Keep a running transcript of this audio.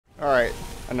Alright,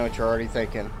 I know what you're already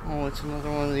thinking. Oh, it's another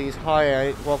one of these.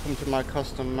 Hi, welcome to my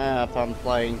custom map I'm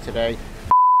playing today.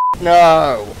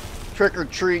 No! Trick or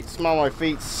treat, smell my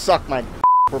feet, suck my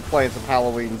We're playing some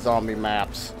Halloween zombie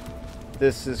maps.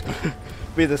 This is going to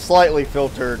be the slightly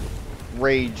filtered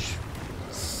Rage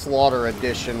Slaughter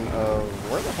edition of...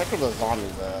 Where the heck are the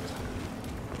zombies at?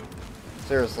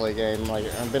 Seriously, game, like,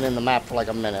 I've been in the map for like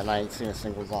a minute and I ain't seen a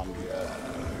single zombie yet.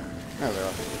 There they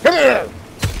are. Come here!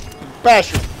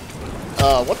 Bash you!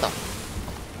 What the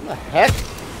heck?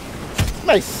 This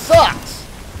place sucks!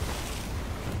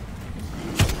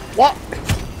 What?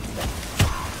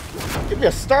 Give me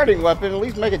a starting weapon, at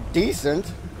least make it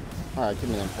decent. Alright, give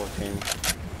me an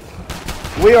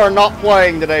M14. We are not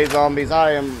playing today, zombies.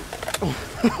 I am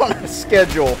on a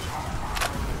schedule.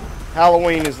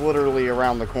 Halloween is literally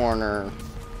around the corner,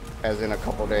 as in a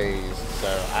couple days,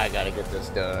 so I gotta get this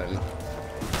done.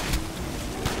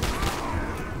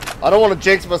 I don't want to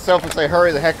jinx myself and say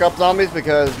hurry the heck up, zombies,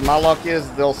 because my luck is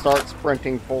they'll start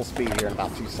sprinting full speed here in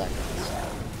about 2 seconds.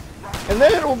 And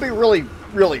then it will be really,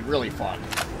 really, really fun.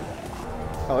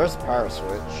 Oh, there's a power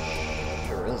switch.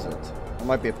 Sure isn't. It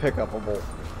might be a pick-upable.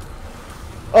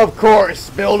 Of course,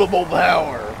 buildable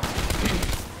power.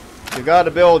 You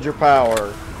gotta build your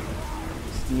power.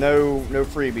 No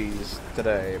freebies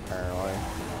today, apparently.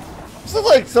 This is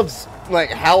like some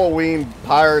Halloween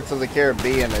Pirates of the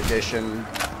Caribbean edition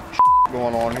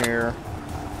going on here.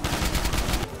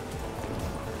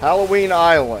 Halloween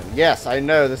Island. Yes, I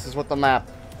know this is what the map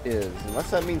is.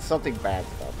 Unless that means something bad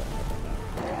about that.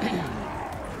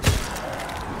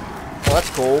 Well, that's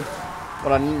cool.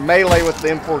 When I melee with the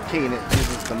M14, it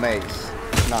uses the mace.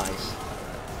 Nice.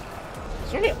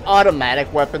 Is there any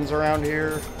automatic weapons around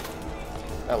here?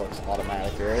 That looks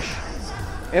automatic-ish.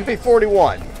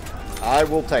 MP41. I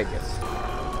will take it.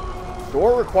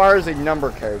 Door requires a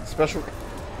number code. Special...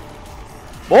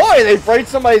 Boy, they afraid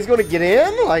somebody's going to get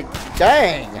in? Like,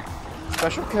 dang.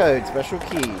 Special code, special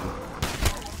key.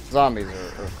 Zombies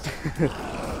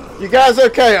are... You guys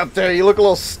okay up there? You look a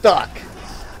little stuck.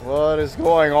 What is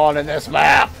going on in this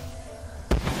map?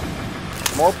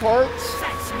 More parts?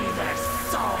 Fetch me their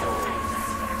soul!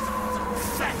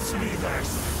 Fetch me their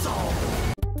soul!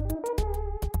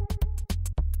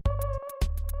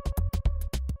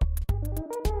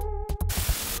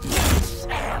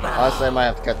 Honestly, I might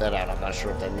have to cut that out. I'm not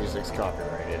sure if that music's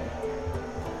copyrighted.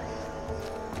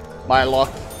 By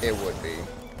luck, it would be.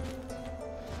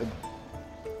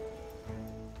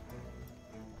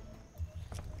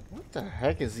 What the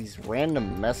heck is these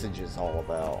random messages all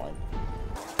about? Like...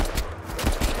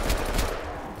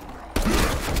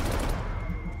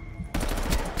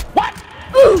 What?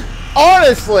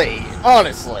 Honestly!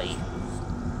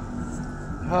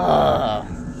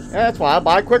 That's why I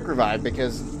buy Quick Revive,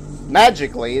 because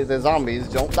magically the zombies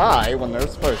don't die when they're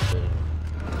supposed to.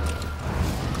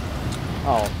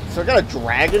 Oh, so I got a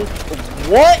dragon?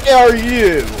 What are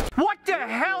you? What the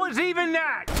hell is even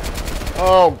that?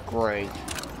 Oh, great.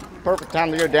 Perfect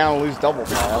time to go down and lose double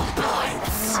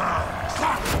pass.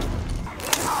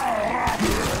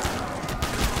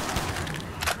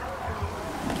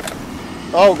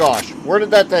 Oh gosh, where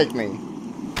did that take me?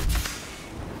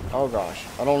 Oh gosh,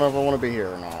 I don't know if I want to be here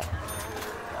or not.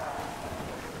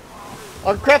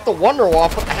 I craft the Wonder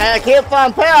Waffle. I can't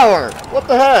find power. What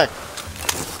the heck?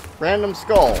 Random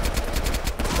skull.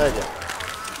 Take it.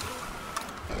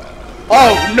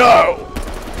 Oh no!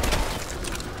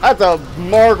 That's a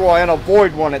Margwa and a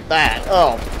Void one at that.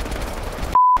 Oh,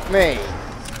 me.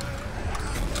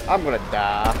 I'm gonna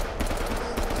die.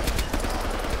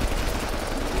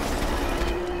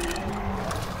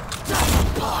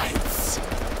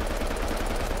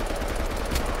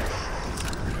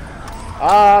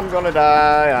 I'm gonna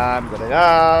die, I'm gonna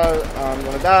die, I'm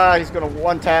gonna die. He's gonna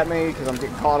one-tap me because I'm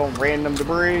getting caught on random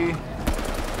debris.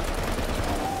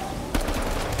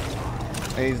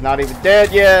 And he's not even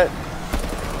dead yet.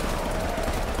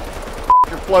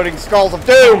 Your floating skulls of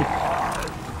doom!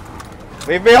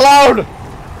 Leave me alone!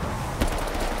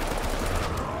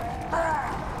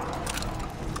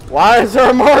 Why is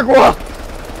there a Margwa?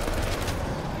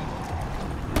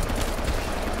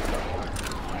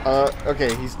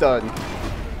 Okay, he's done.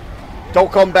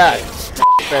 Don't come back,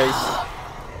 face.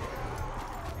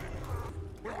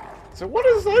 So what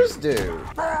does those do?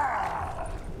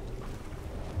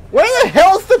 Where the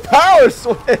hell's the power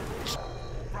switch?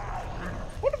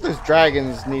 What if those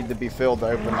dragons need to be filled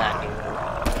to open that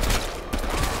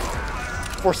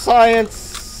door? For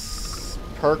science,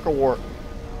 perk award.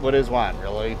 What is one,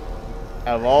 really?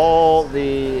 Of all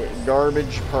the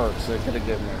garbage perks that could have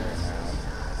given me right now.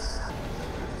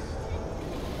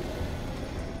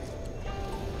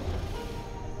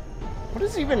 What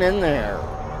is even in there?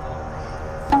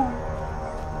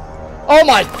 Oh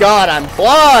my god, I'm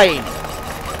blind!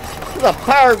 The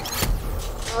power.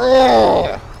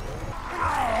 Ugh.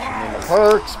 Give me the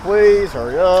perks, please.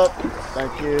 Hurry up.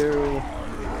 Thank you.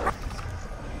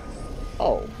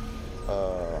 Oh.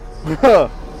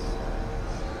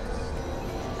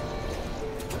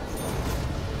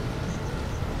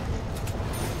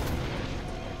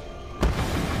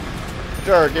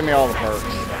 Sure, give me all the perks.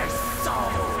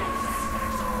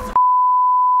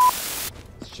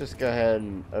 Let's just go ahead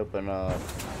and open up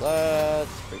that.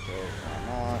 Because why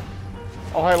not?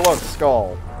 Oh, hey, look,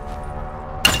 skull.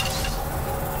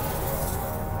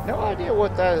 No idea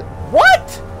what that.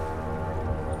 What?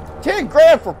 10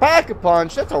 grand for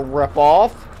Pack-a-Punch? That's a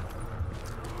ripoff.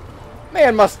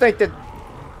 Man must think that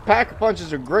Pack-a-Punch is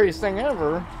the greatest thing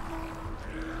ever.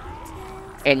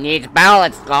 It needs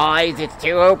balance, guys. It's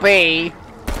too OP.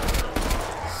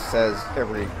 Says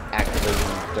every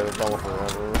Activision developer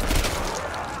ever.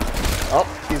 Oh,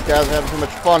 these guys are having too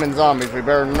much fun in zombies. We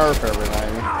better nerf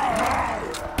everything.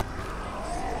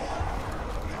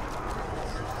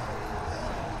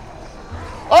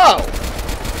 Oh!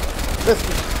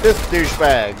 This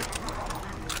douchebag.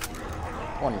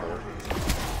 Wonder.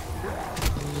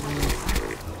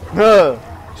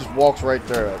 Just walks right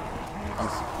through it. I'm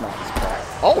not surprised.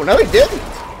 Oh, no, he didn't.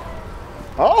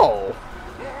 Oh.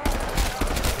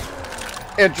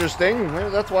 Interesting. Well,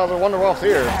 that's why the Wonderwolf's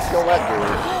here. Kill that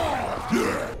dude.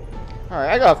 Alright,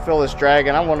 I gotta fill this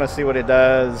dragon. I want to see what it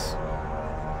does.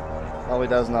 Oh, he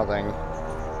does nothing.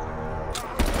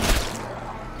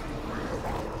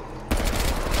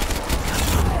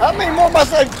 How many more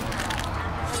must I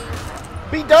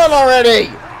be done already?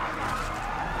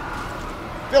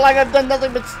 I feel like I've done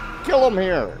nothing but kill him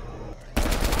here.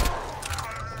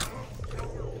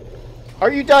 Are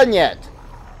you done yet?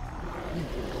 You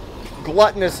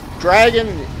gluttonous dragon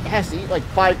has to eat like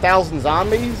 5,000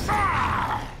 zombies?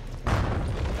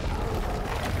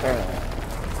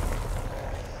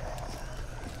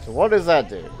 So what does that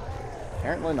do?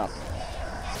 Apparently nothing.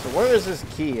 So where is this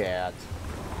key at?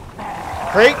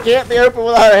 Crate can't be opened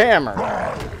without a hammer.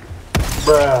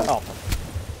 Bruh. Oh.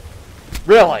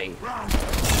 Really?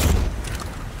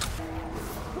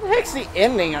 What the heck's the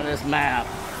ending on this map?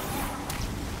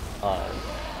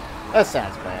 That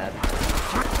sounds bad.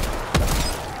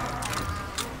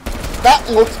 That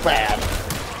looks bad.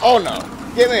 Oh no.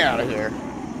 Get me out of here.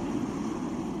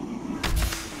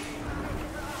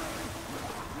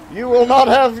 You will not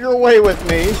have your way with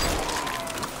me.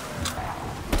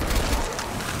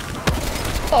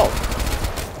 Oh.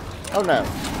 Oh no.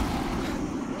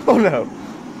 Oh no.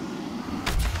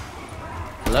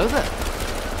 Hello there.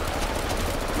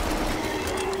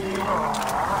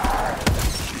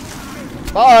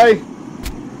 Bye.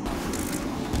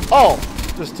 Oh,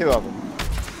 just 2 of them.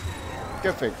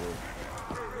 Go figure.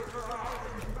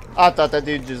 I thought that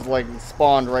dude just like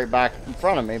spawned right back in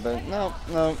front of me, but no,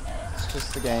 no. It's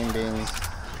just the game being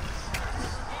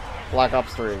Black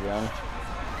Ops 3 again.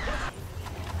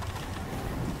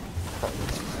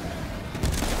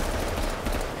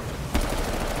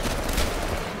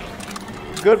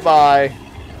 Goodbye.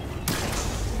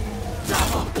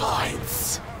 Double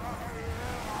points.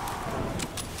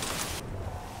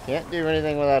 Can't do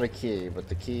anything without a key, but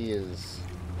the key is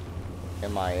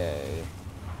MIA.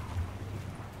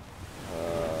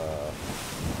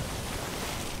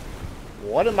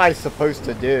 What am I supposed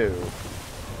to do?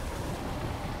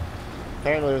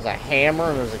 Apparently there's a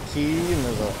hammer, and there's a key, and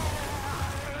there's a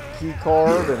key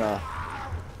card, and a...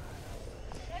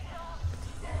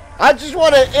 I just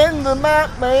want to end the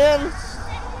map, man!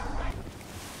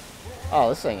 Oh,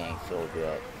 this thing ain't filled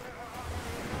yet.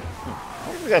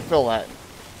 How do we gotta fill that?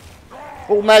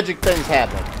 Cool magic things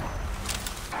happen.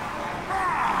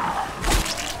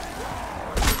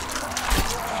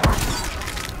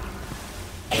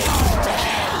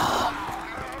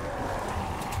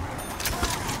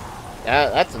 Yeah,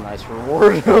 that's a nice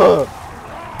reward. I'm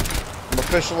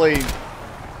officially...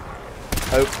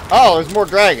 Oh, there's more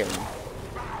dragon.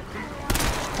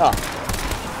 Oh.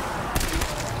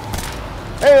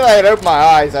 Maybe if I had opened my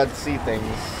eyes, I'd see things.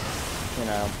 You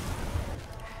know.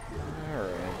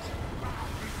 Alright.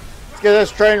 Let's get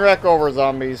this train wreck over,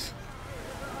 zombies.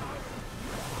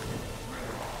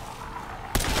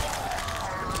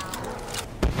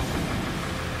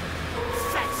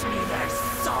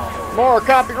 More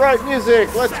copyright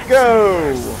music, let's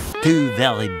go! 2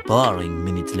 very boring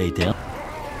minutes later.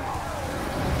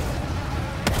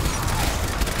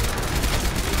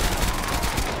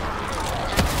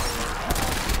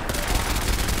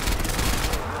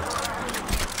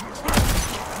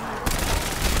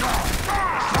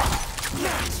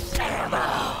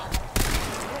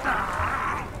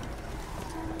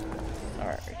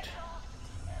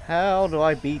 How do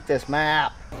I beat this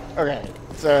map? Okay,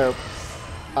 so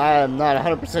I'm not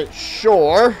 100%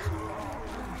 sure,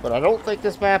 but I don't think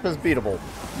this map is beatable.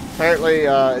 Apparently,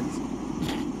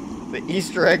 the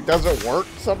Easter egg doesn't work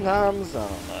sometimes. I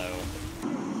don't know.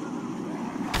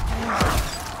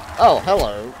 Oh,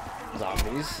 hello,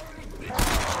 zombies.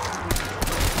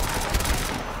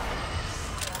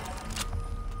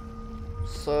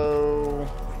 So,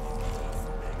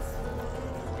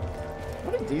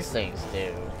 what did these things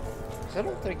do? 'Cause I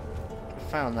don't think I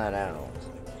found that out.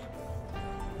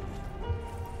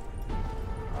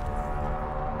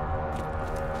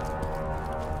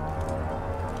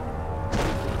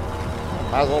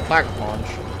 Might as well pack a punch.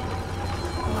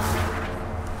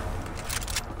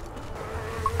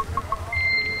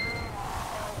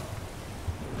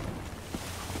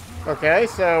 Okay,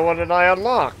 so what did I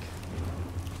unlock?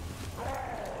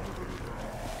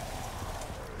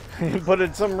 Put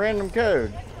in some random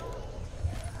code.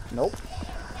 Nope.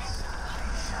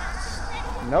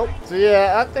 Nope. So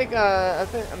yeah, I think I'm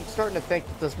starting to think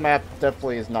that this map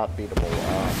definitely is not beatable.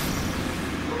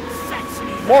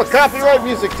 More copyright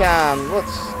music time.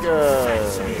 Let's go.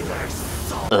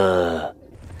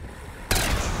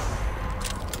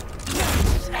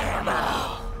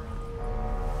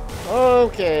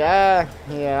 Okay.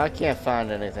 Yeah, I can't find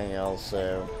anything else.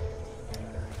 So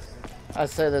I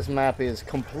say this map is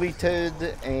completed,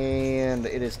 and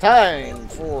it is time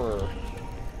for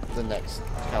the next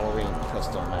Halloween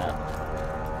custom map.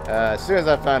 As soon as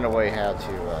I find a way how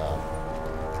to,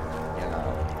 you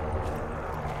know,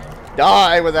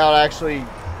 die without actually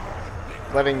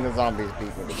letting the zombies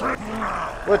beat me.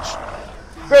 Which,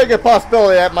 very good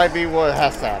possibility that might be what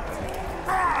has to happen.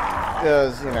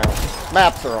 Because, you know,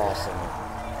 maps are awesome.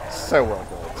 So well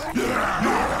built.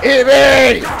 Eat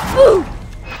me! Woo!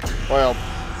 Well,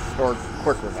 or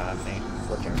quicker than me,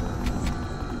 whichever.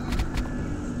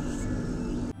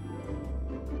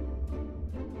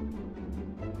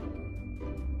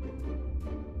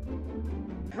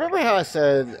 Remember how I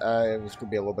said it was going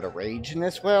to be a little bit of rage in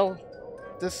this? Well,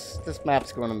 this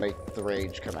map's going to make the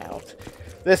rage come out.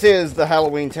 This is the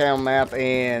Halloween Town map,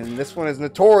 and this one is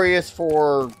notorious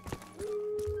for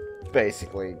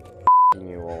basically f***ing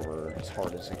you over as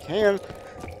hard as it can.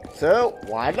 So,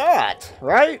 why not,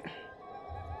 right?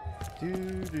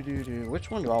 Which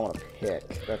one do I want to pick?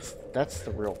 That's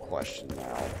the real question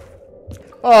now.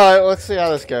 Alright, let's see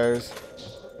how this goes.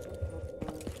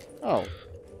 Oh.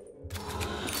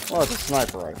 Well, it's a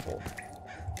sniper rifle.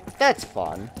 That's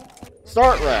fun.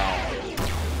 Start round.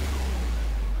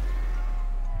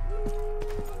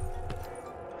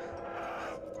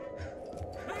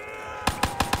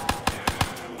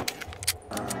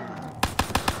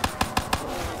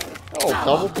 Oh,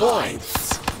 double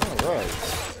points. Alright.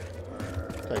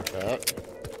 Take that.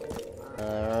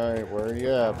 Alright, where are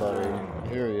you at, buddy? I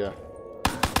hear ya.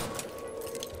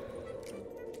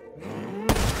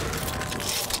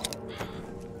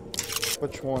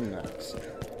 Which one next?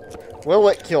 Will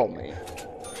it kill me?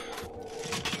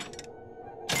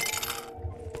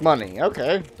 Money,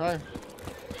 okay.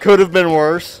 Could have been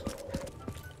worse.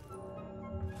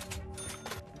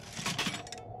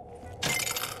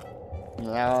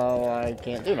 Now I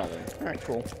can't do nothing. Alright,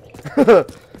 cool.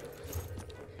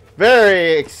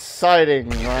 Very exciting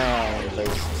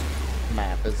round-based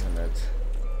map, isn't it?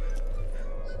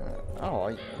 Oh,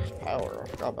 I use power. I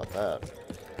forgot about that.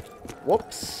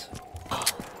 Whoops.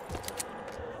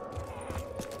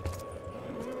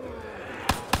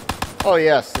 Oh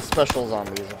yes, the special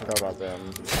zombies. I forgot about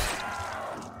them.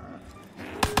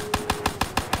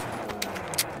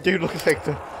 Dude looks like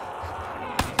the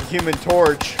Human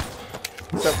Torch,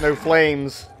 except no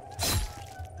flames.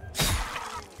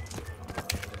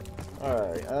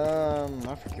 Alright,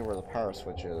 I forget where the power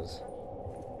switch is.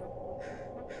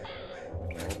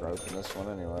 We're gonna open this one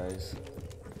anyways.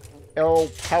 L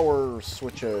power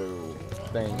switcho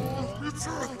thing.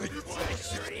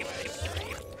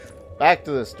 Back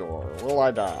to this door. Will I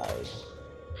die?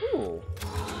 Ooh.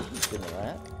 Give me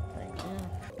that. Thank you.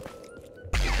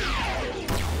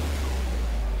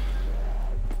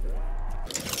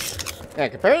 Yeah,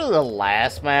 compared to the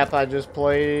last map I just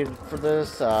played for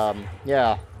this,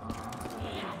 yeah.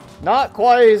 Not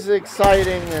quite as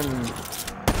exciting and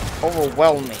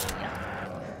overwhelming.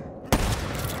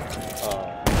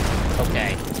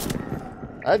 Okay.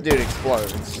 That dude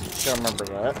explodes. Gotta remember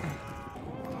that.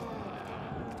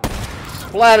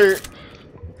 Splatter!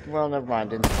 Well, never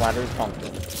mind. Didn't splatter his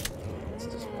pumpkin. That's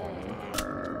disappointing.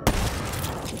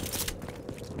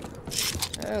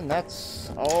 And that's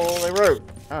all they wrote.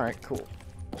 Alright, cool.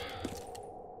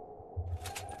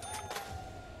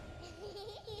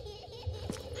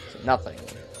 Nothing.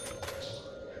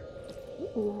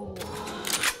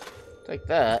 Take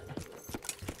that.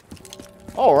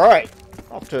 Alright.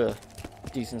 Off to a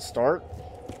decent start.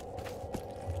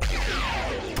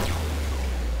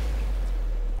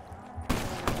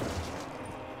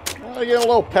 I get a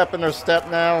little pep in their step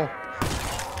now.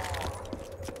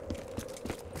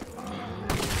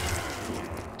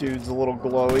 Dude's a little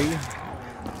glowy.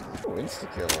 Oh,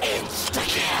 insta-kill.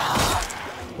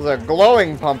 There's a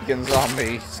glowing pumpkin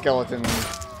zombie skeleton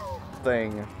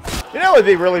thing. You know what would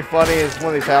be really funny is one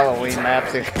of these Halloween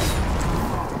maps.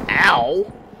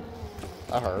 Ow!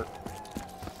 That hurt.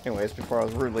 Anyways, before I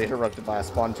was rudely interrupted by a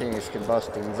spontaneous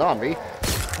combusting zombie,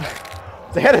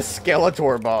 they had a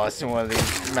Skeletor boss in one of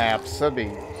these maps. That'd be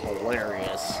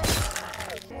hilarious.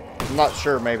 I'm not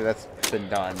sure, maybe that's been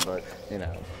done, but, you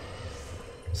know.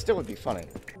 Still would be funny.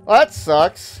 Well, that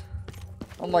sucks.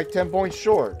 I'm like 10 points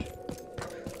short.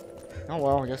 Oh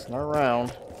well, I guess another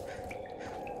round.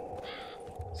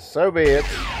 So be it.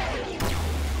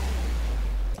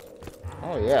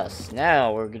 Oh yes,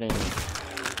 now we're getting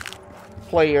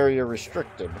play area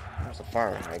restricted. There's a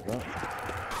fire hydrant.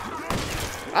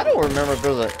 I don't remember if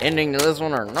there's an ending to this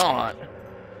one or not. I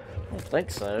don't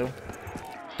think so.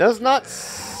 Does not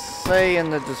say in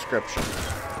the description.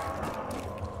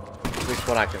 At least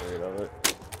what I can read of it.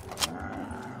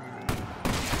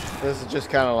 This is just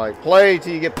kind of like, play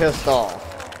till you get pissed off.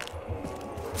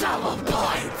 Double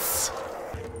points!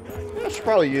 I should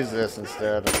probably use this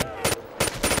instead.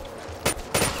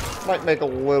 Might make a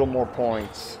little more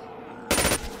points.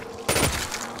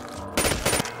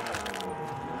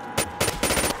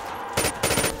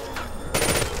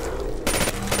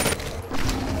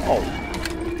 Oh.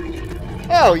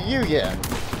 Oh, you get.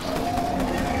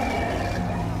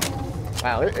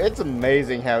 Wow, it's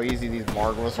amazing how easy these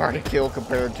Margwas are to kill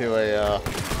compared to an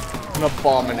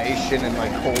Abomination and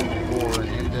like Cold War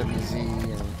and NWZ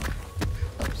and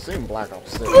I'm assuming Black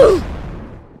Ops 6.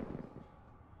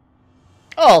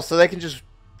 Oh, so they can just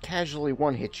casually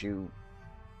one-hit you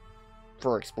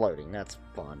for exploding. That's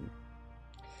fun.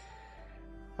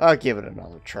 I'll give it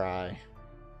another try.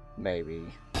 Maybe.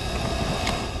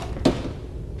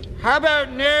 How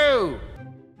about new?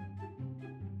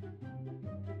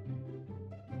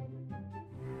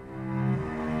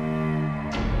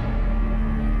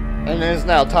 And it is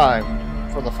now time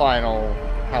for the final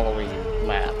Halloween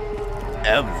map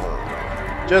ever.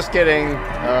 Just kidding.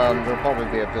 There'll probably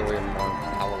be a billion more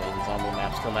Halloween zombie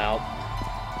maps come out.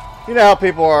 You know how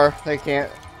people are. They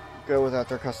can't go without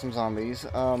their custom zombies.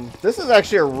 This is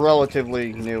actually a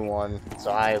relatively new one,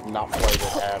 so I have not played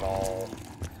it at all.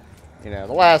 You know,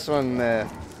 the last one,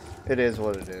 it is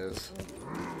what it is.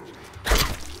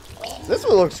 This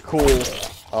one looks cool.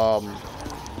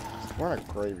 We're in a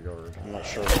graveyard. I'm not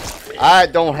sure. I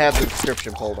don't have the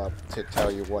description pulled up to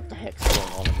tell you what the heck's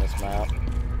going on in this map.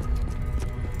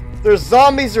 There's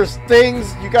zombies, there's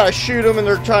things, you gotta shoot them and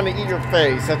they're trying to eat your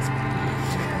face. That's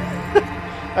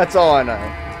that's all I know.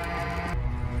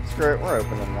 Screw it, we're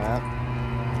opening that.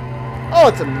 Oh,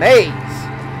 it's a maze!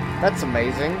 That's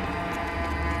amazing.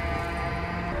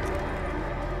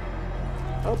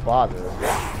 Oh, bother.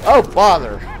 Oh,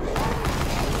 bother!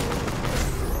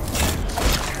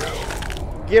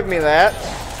 Give me that.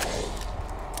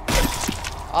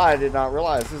 I did not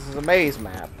realize this is a maze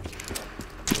map.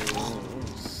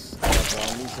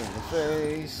 Zombies in the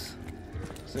face.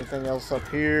 Is anything else up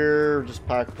here? Just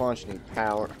pack a punch, need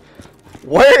power.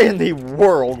 Where in the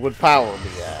world would power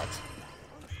be at?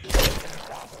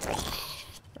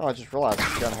 Oh, I just realized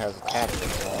this gun has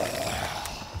attachments on it.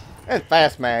 And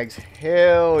fast mags.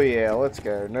 Hell yeah, let's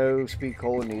go. No speed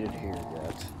cola needed here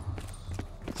yet.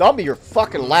 Zombie, you're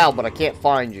fucking loud, but I can't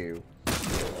find you.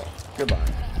 Goodbye.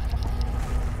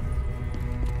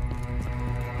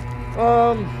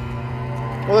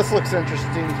 Well, this looks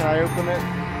interesting. Can I open it?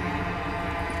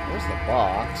 Where's the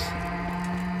box?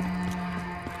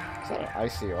 Is that an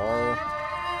ICR?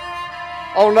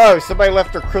 Oh no, somebody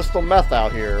left their crystal meth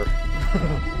out here.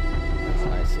 That's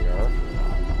an ICR.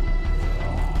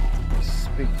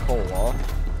 Speak cola.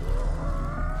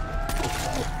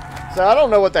 So I don't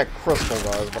know what that crystal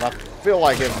does, but I feel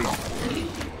like it'd be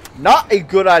not a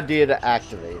good idea to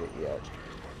activate it yet.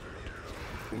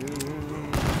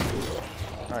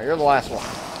 Alright, you're the last one.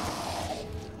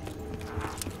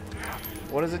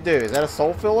 What does it do? Is that a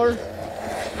soul filler?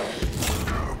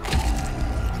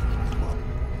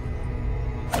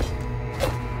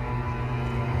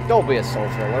 Don't be a soul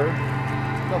filler.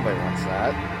 Nobody wants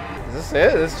that. Is this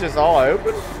it? Is this just all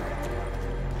open?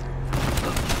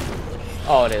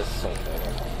 Oh, it is soul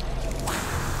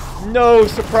filler. No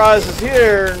surprises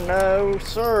here. No,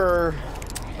 sir.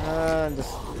 This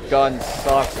gun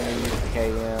sucks and I use the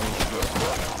KM.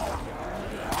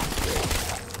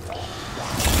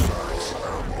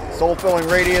 soul filling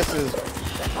radius is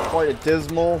quite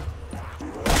dismal.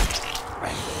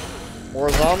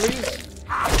 More zombies?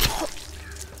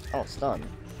 Oh, stun.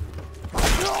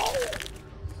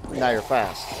 Now you're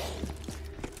fast.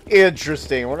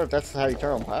 Interesting. I wonder if that's how you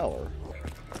turn on power.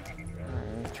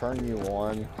 Right, turn you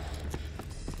on.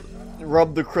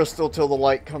 Rub the crystal till the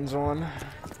light comes on.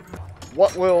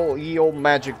 What will ye old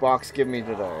magic box give me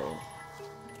today?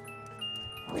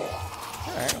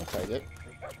 Alright, I'll take it.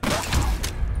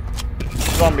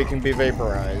 Zombie can be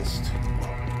vaporized.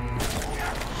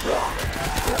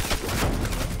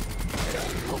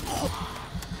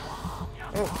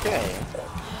 Okay.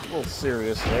 A little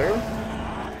serious there.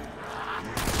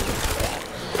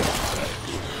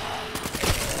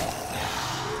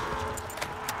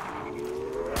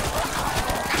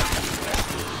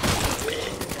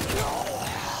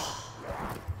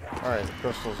 Alright, the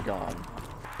crystal's gone.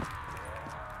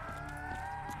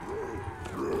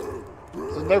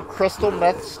 There's no crystal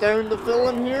meth stone to fill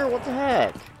in here? What the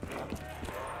heck?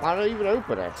 Why did I even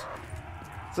open it?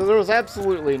 So there was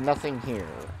absolutely nothing here.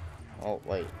 Oh,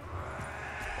 wait.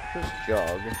 Here's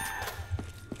Jug.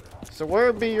 So where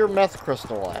would be your meth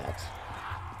crystal at?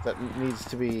 That needs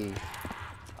to be...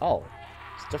 Oh.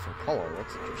 It's a different color.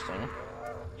 That's interesting.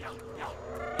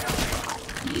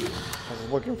 I was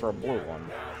looking for a blue one.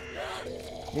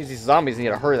 These zombies need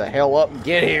to hurry the hell up and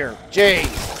get here. Jeez!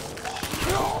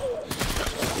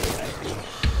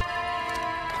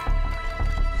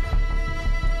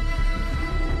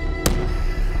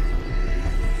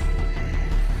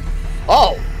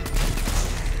 Oh!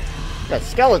 Got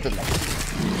skeleton.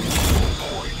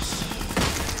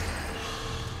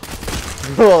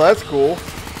 Oh, that's cool.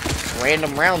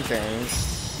 Random round things.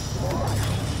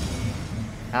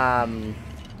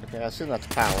 Okay, I assume that's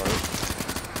power.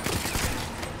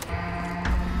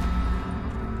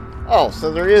 Oh,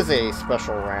 so there is a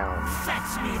special round.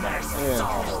 Fetch me their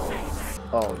souls.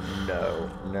 Oh no.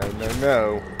 No, no,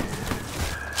 no.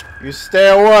 You stay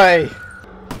away!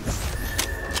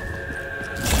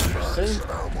 Interesting.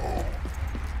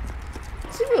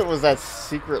 Let's see what it was that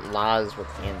secret lies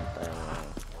within thing.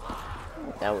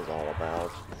 What that was all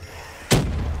about.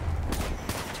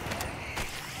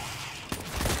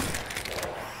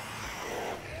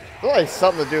 I feel like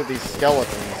something to do with these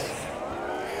skeletons.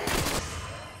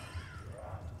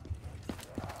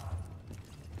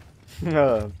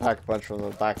 Pack a punch from the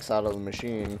backside of the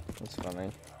machine. That's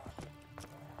funny.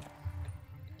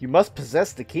 You must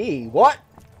possess the key. What?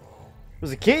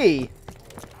 There's a key?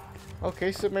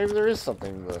 Okay, so maybe there is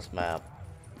something to this map.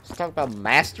 Let's talk about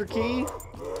Master Key.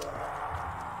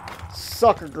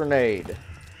 Sucker grenade.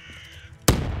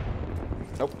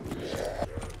 Nope.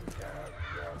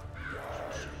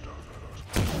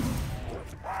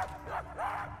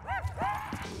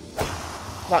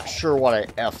 Not sure what I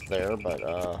F'd there, but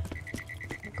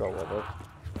go with it.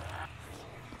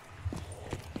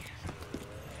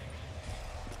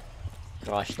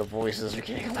 Gosh, the voices are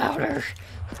getting louder.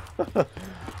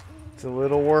 It's a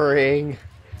little worrying.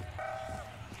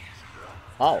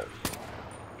 Oh.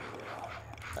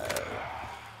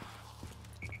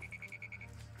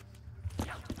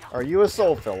 Are you a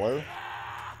soul filler?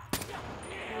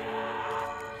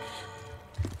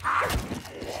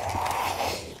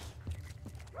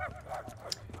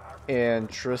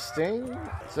 Interesting.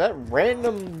 So that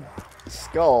random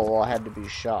skull had to be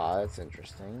shot. That's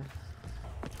interesting.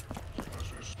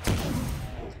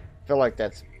 I feel like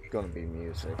that's gonna be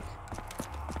music.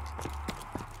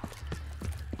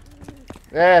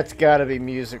 That's gotta be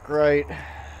music, right?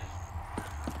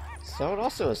 So I would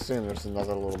also assume there's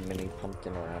another little mini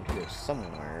pumpkin around here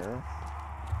somewhere.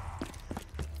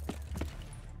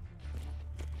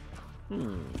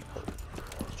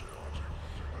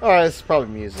 Alright, this is probably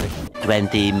music.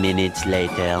 20 minutes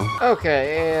later.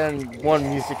 Okay, and one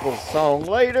musical song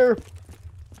later.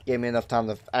 Gave me enough time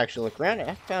to actually look around.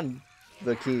 I found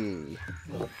the key.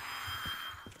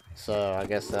 So I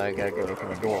guess I gotta go open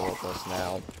the door with this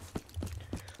now.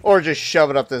 Or just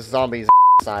shove it up this zombie's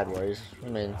sideways. I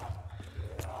mean,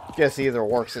 guess either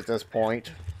works at this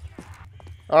point.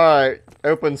 Alright,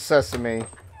 open sesame.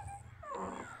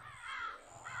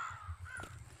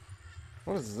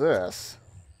 What is this?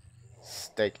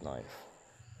 Steak knife.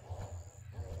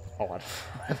 Oh, I don't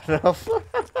have enough.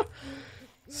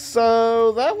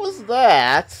 So, that was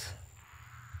that.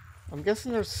 I'm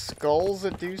guessing there's skulls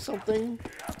that do something.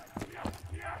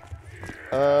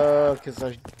 Because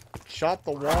I shot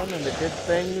the one and it did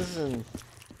things and...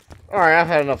 Alright, I've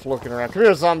had enough looking around. Come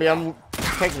here, zombie, I'm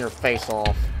taking your face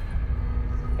off.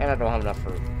 And I don't have enough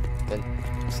for the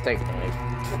steak knife.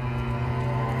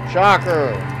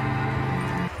 Shocker!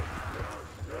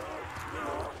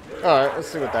 Alright, let's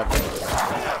see what that does.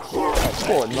 Oh,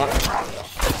 cool. Not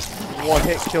one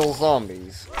hit kill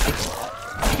zombies.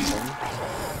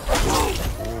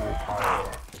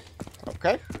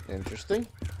 Okay, interesting.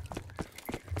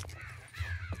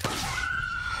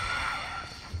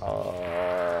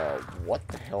 What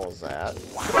the hell is that?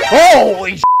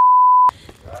 Holy sh!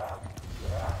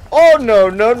 Oh no,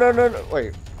 no, no, no, no,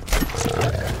 wait.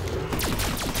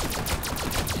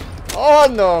 Oh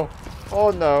no! Oh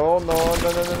no, oh no, no,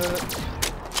 no, no, no, no.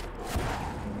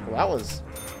 Well, that was...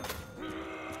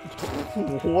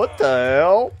 What the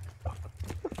hell?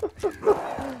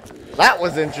 That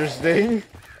was interesting.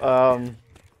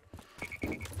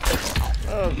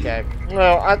 Okay.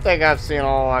 Well, I think I've seen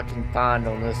all I can find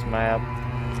on this map.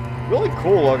 Really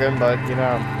cool looking, but, you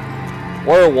know,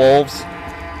 werewolves.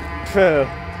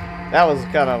 That was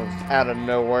kind of out of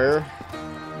nowhere.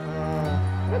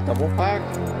 Is that double pack?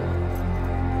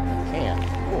 I can't.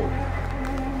 Ooh.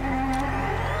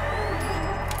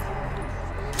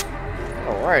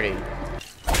 Alrighty.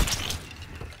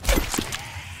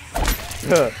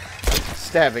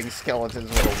 Stabbing skeletons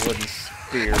with a wooden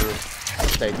spear,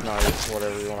 steak knife,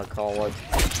 whatever you want to call it.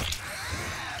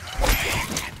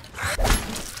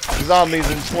 Zombies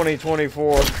in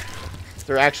 2024.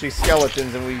 They're actually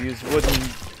skeletons, and we use wooden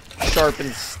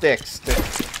sharpened sticks to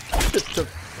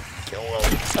kill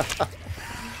them.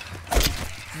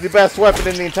 The best weapon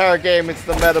in the entire game. It's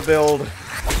the meta build.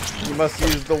 You must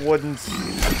use the wooden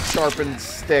sharpened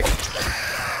stick.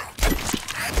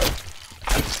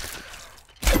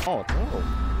 Oh no!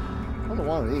 Another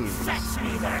one of these.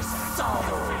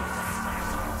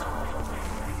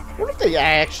 What if they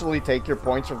actually take your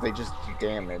points, or if they just do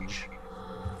damage?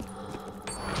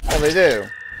 Oh, they do.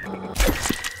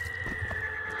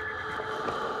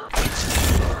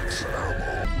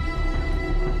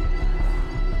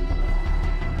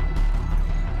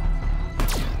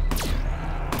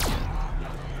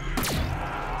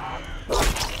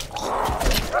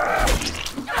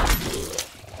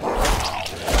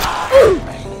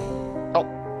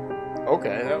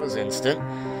 Okay, that was instant.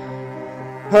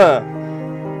 Huh.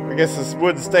 I guess this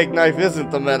wooden steak knife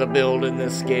isn't the meta build in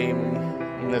this game,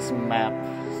 in this map.